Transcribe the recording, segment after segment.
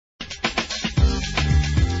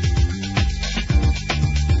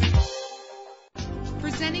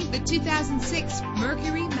2006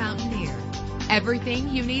 Mercury Mountaineer. Everything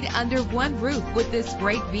you need under one roof with this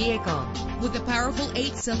great vehicle. With a powerful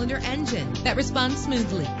 8-cylinder engine that responds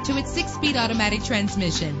smoothly to its 6-speed automatic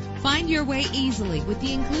transmission. Find your way easily with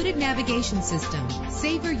the included navigation system.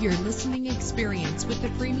 Savor your listening experience with the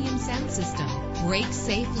premium sound system. Brake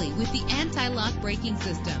safely with the anti-lock braking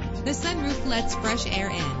system. The sunroof lets fresh air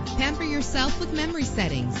in. Pamper yourself with memory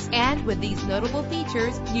settings. And with these notable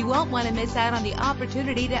features, you won't want to miss out on the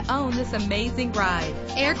opportunity to own this amazing ride.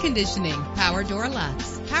 Air conditioning, power door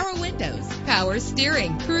locks, power windows, power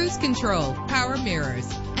steering, cruise control, power mirrors,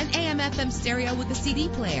 an AM/FM stereo with a CD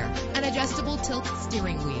player, an adjustable tilt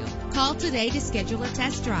steering wheel. Call today to schedule a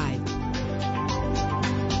test drive.